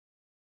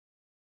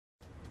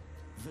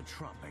the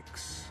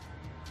tropics,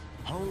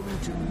 home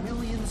to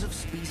millions of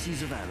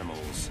species of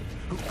animals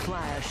who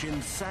clash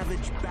in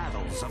savage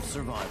battles of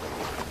survival.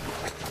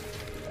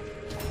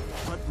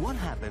 But what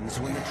happens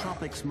when the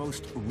tropics'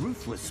 most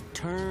ruthless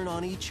turn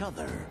on each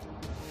other?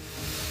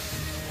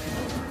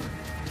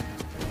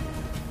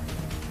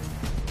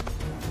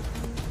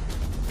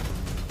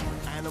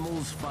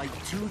 Animals fight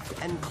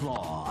tooth and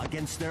claw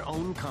against their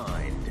own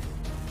kind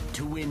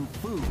to win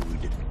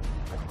food,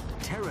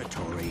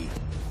 territory,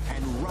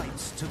 and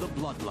rights to the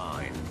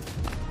bloodline.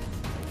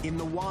 In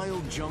the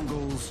wild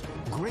jungles,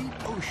 great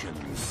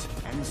oceans,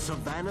 and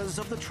savannas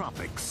of the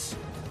tropics,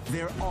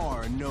 there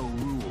are no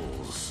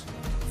rules.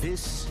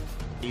 This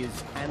is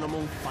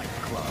Animal Fight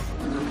Club.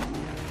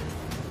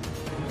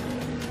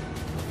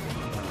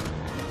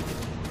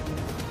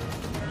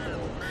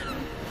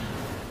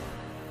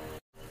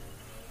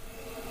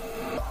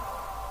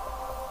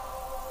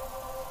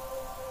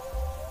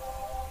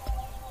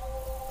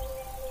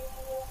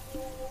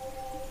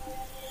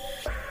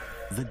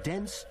 The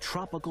dense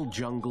tropical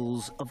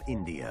jungles of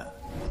India.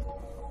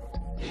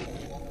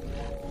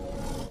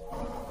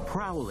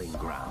 Prowling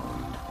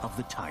ground of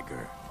the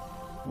tiger,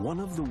 one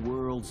of the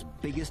world's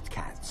biggest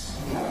cats.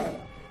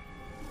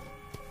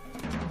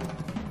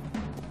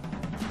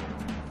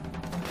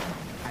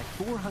 At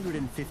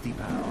 450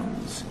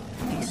 pounds,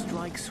 he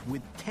strikes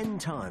with 10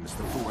 times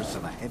the force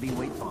of a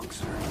heavyweight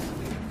boxer.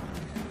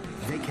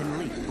 They can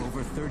leap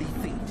over 30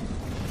 feet.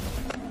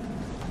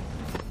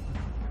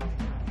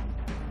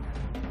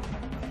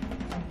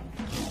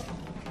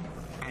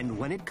 And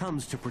when it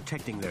comes to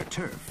protecting their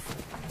turf,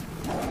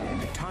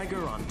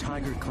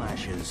 tiger-on-tiger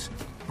clashes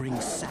bring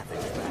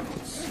savage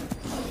battles.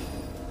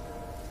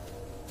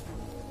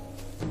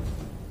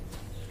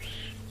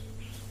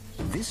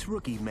 This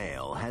rookie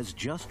male has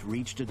just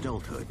reached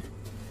adulthood.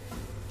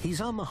 He's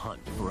on the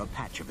hunt for a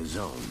patch of his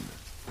own.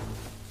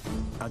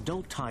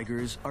 Adult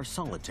tigers are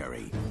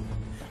solitary,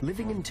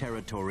 living in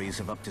territories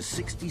of up to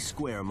 60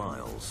 square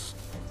miles.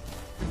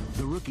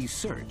 The rookie's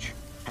search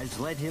has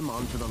led him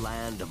onto the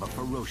land of a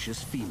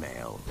ferocious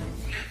female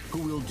who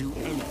will do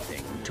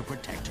anything to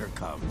protect her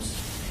cubs.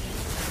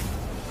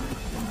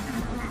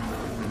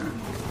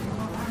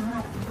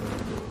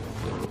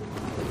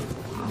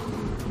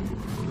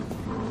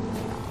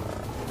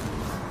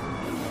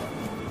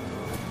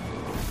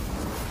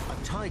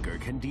 A tiger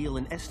can deal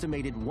an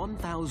estimated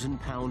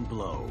 1,000-pound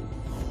blow.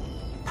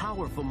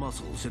 Powerful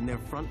muscles in their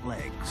front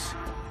legs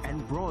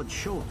and broad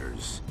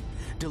shoulders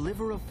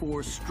deliver a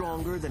force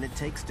stronger than it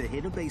takes to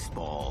hit a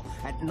baseball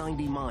at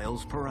 90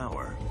 miles per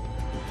hour.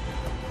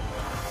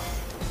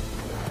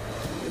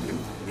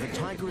 The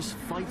tigress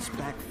fights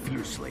back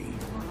fiercely,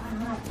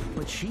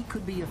 but she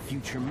could be a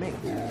future mate,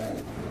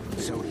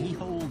 so he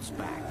holds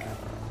back,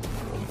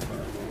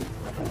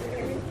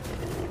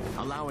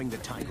 allowing the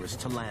tigress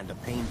to land a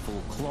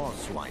painful claw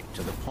swipe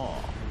to the paw.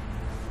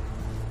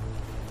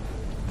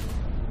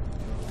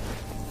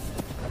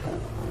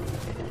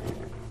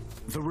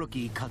 The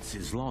rookie cuts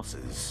his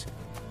losses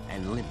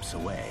and limps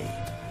away.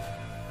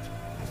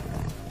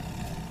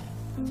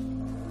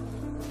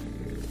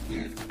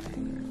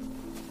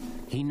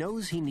 He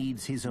knows he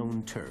needs his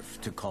own turf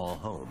to call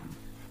home.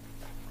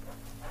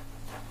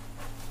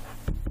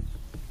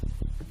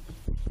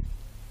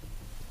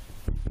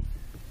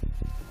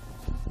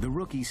 The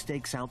rookie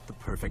stakes out the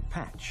perfect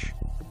patch,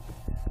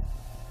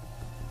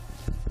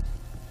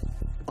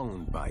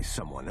 owned by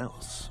someone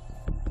else.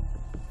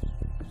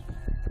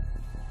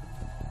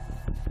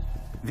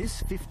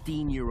 This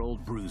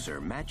 15-year-old bruiser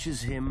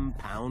matches him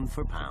pound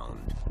for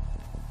pound,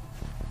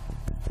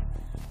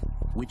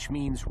 which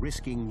means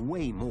risking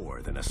way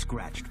more than a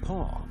scratched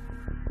paw.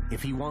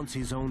 If he wants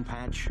his own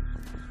patch,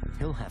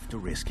 he'll have to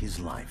risk his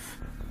life.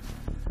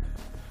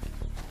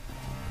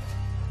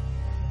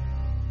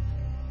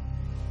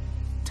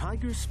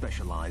 Tigers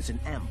specialize in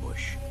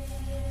ambush,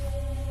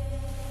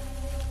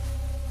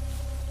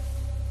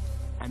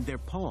 and their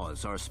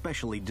paws are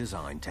specially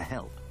designed to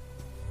help.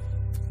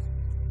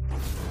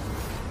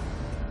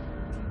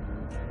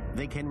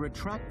 They can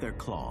retract their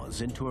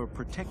claws into a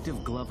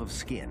protective glove of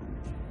skin,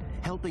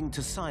 helping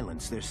to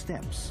silence their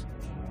steps.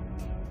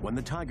 When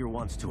the tiger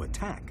wants to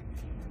attack,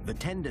 the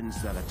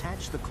tendons that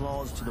attach the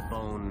claws to the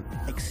bone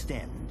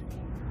extend,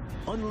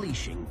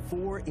 unleashing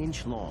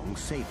 4-inch-long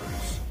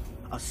sabers.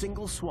 A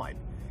single swipe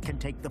can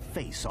take the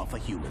face off a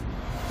human.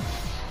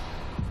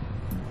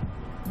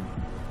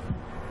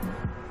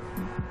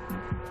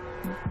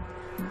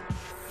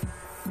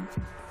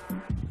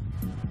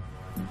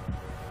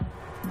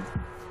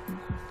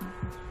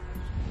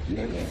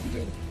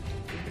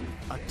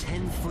 A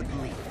 10-foot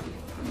leap.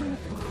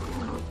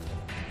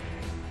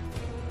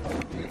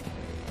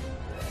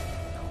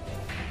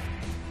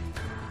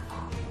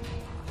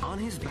 On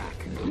his back,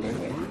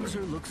 the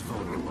bruiser looks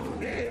vulnerable.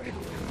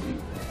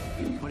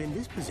 But in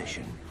this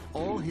position,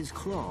 all his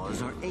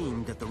claws are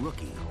aimed at the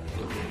rookie.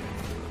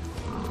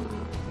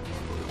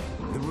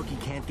 The rookie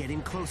can't get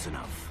in close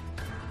enough.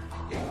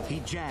 He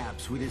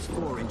jabs with his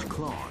 4-inch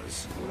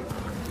claws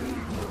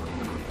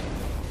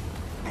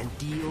and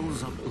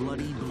deals a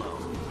bloody blow.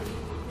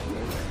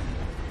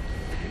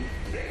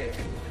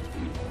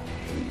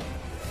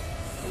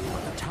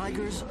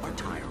 Tigers are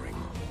tiring.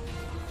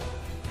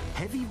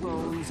 Heavy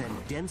bones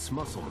and dense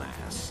muscle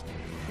mass,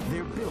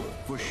 they're built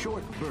for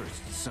short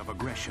bursts of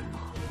aggression.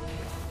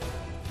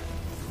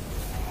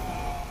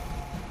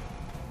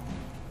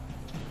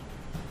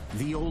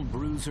 The old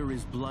bruiser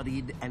is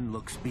bloodied and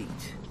looks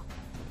beat.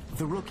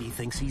 The rookie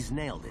thinks he's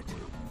nailed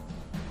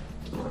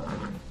it.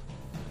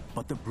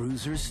 But the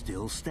bruiser's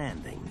still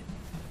standing.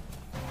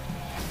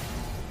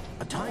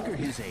 A tiger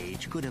his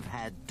age could have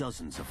had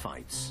dozens of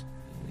fights.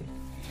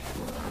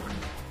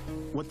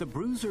 What the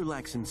bruiser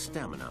lacks in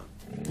stamina,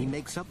 he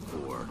makes up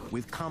for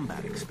with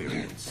combat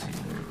experience.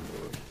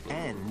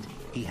 And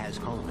he has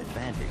home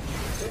advantage.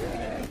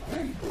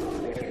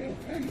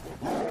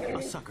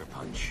 A sucker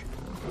punch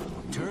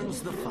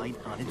turns the fight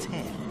on its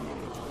head.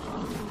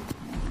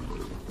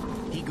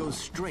 He goes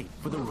straight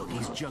for the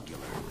rookie's jugular.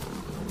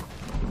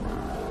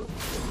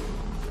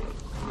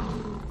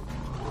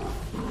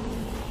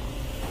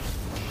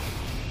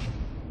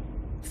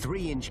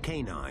 Three-inch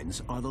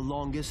canines are the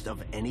longest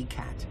of any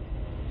cat.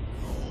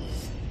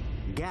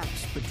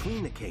 Gaps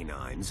between the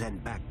canines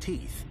and back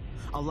teeth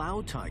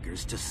allow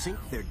tigers to sink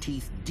their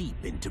teeth deep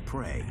into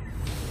prey.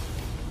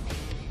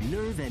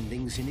 Nerve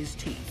endings in his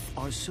teeth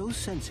are so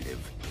sensitive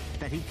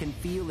that he can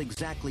feel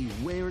exactly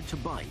where to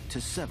bite to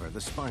sever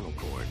the spinal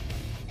cord.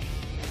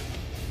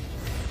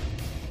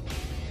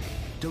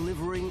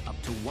 Delivering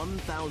up to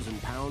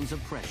 1,000 pounds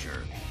of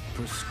pressure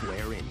per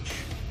square inch.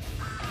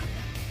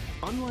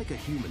 Unlike a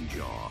human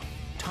jaw,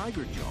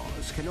 tiger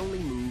jaws can only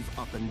move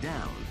up and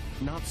down,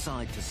 not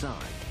side to side.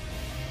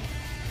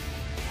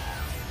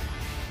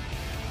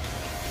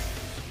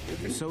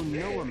 So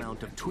no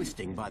amount of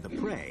twisting by the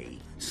prey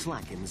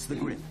slackens the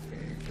grip.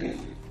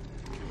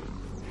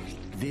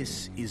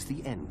 This is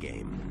the end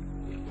game.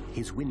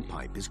 His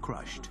windpipe is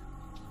crushed.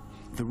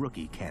 The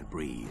rookie can't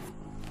breathe,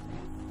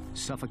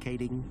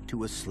 suffocating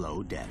to a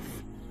slow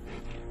death.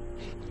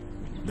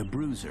 The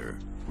bruiser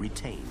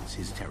retains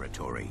his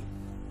territory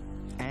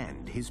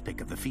and his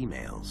pick of the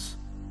females.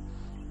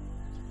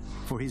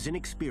 For his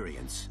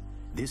inexperience,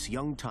 this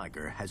young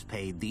tiger has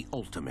paid the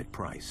ultimate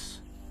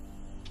price.